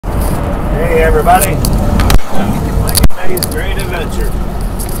Hey everybody, May's Great Adventure.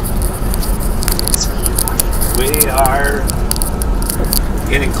 We are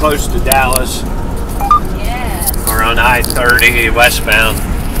getting close to Dallas. Yes. We're on I-30 westbound.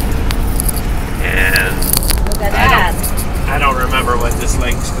 And Look at that. I don't remember what this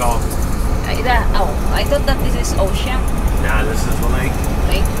lake's called. I thought that this is ocean. Nah, this is the lake.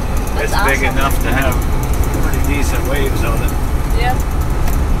 Lake. It's big enough to have pretty decent waves on it. Yeah.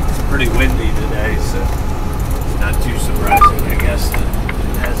 It's pretty windy today, so it's not too surprising, I guess, that it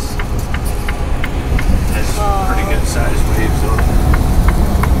has pretty good sized waves on it.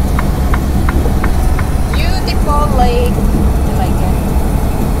 Beautiful lake. I like it.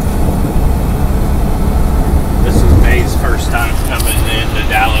 This is May's first time coming into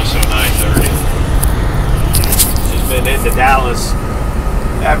Dallas on I-30. She's been into Dallas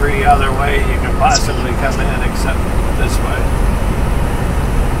every other way you can possibly come in except this way.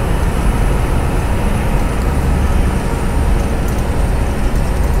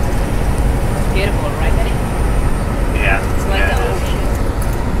 Beautiful, right, Daddy? Yeah. It's like the ocean.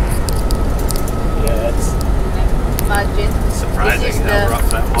 Yeah, it's Imagine. surprising this is how rough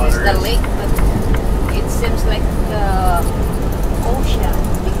that water the is. lake, but it seems like the ocean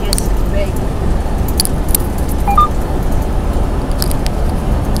because it's big.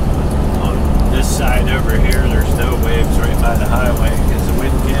 On this side over here, there's no waves right by the highway because the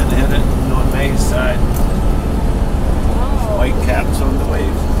wind can't hit it. And on May's side, Oh. white caps on the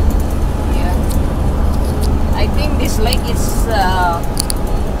waves. Yeah. I think this lake is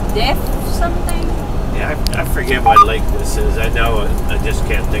deaf something. Yeah, I forget what lake this is. I know it. I just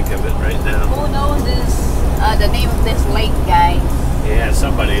can't think of it right now. Who knows this? The name of this lake, guys? Yeah,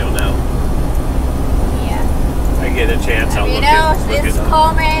 somebody will know. Yeah. If I get a chance, I'll If you look know, it please up.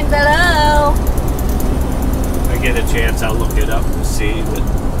 comment below. If I get a chance, I'll look it up and see. But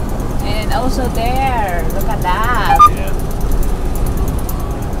And also there, look at that. yeah,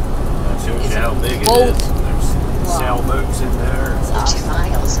 that shows It's you a how big boat. it is. There's sailboats in there. It's 2 awesome.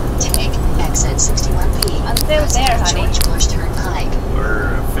 miles, take exit 61B. Until there, President honey. George Bush Turnpike.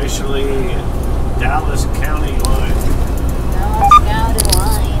 We're officially in Dallas County line. No, it's down the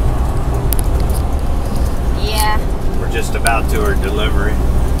line. Yeah. We're just about to our delivery.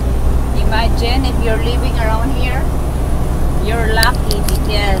 Imagine if you're living around here, you're lucky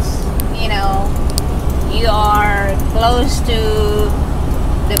because, you know, you are close to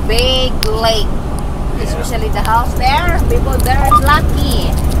the big lake. Especially the house there, people there are lucky.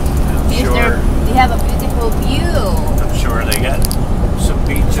 I'm Because sure, they have a beautiful view. I'm sure they got some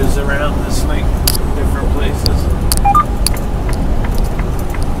beaches around this lake, different places.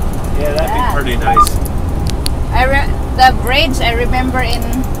 Yeah, that'd be pretty nice. The bridge I remember in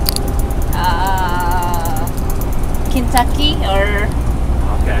Kentucky or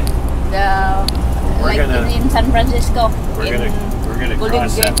Okay. the We're like gonna- in San Francisco. We're gonna Golden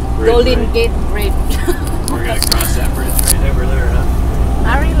cross Gate, that bridge. Golden right- Gate Bridge. We're gonna cross that bridge right over there, huh?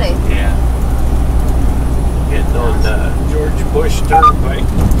 Ah, really? Yeah. Getting on the George Bush Turnpike.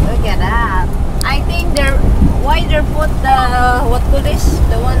 Look at that. I think why they put the, what call this?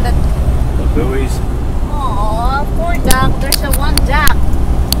 The one that, The buoys. oh, poor duck. There's a one duck.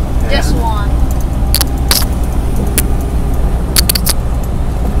 Just one.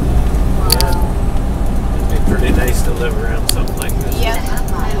 Wow. It'd be pretty nice to live around something like this. Yeah,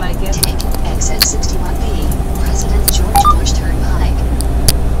 1/2 I mile, like it. take exit 61B. President George Bush Turnpike.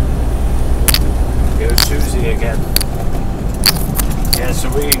 Go Susie again. Yeah, so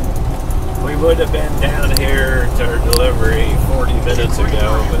we would have been down here to our delivery 40 minutes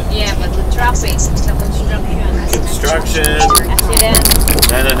ago, but Yeah, but the traffic, the construction, accident.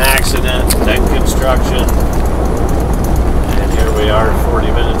 then an accident, then construction, and here we are 40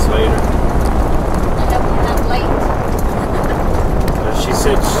 minutes later. We're not late. She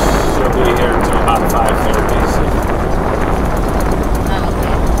said she'll be here until about 5:30. So.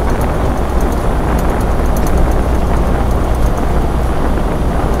 Okay.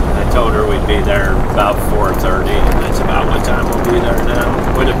 I told her we'd be there about 4:30, and that's about what time we'll be there now.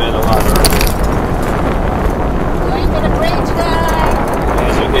 Would have been a lot earlier. Going to the bridge, guys.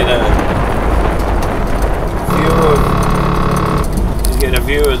 As you get a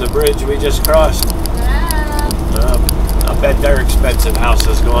view of the bridge we just crossed. I bet they're expensive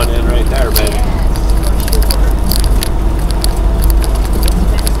houses going in right there, baby. Yes, for sure.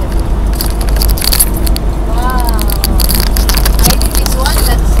 Expensive. Wow. Maybe this one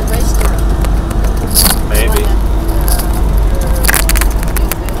that's the restaurant. Maybe.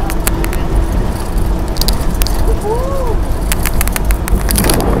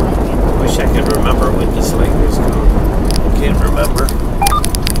 Wish I could remember what this lake was called. Can't remember.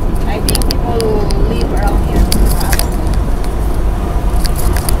 I think people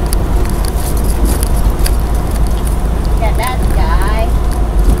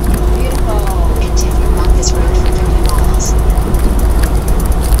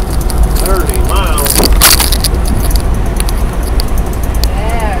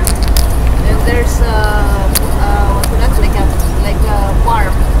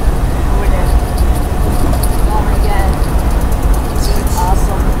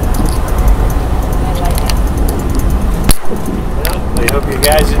hope you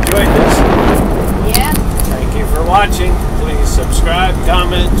guys enjoyed this. Yeah. Thank you for watching. Please subscribe,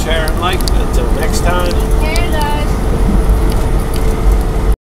 comment, share, and like. Until next time. Here, guys.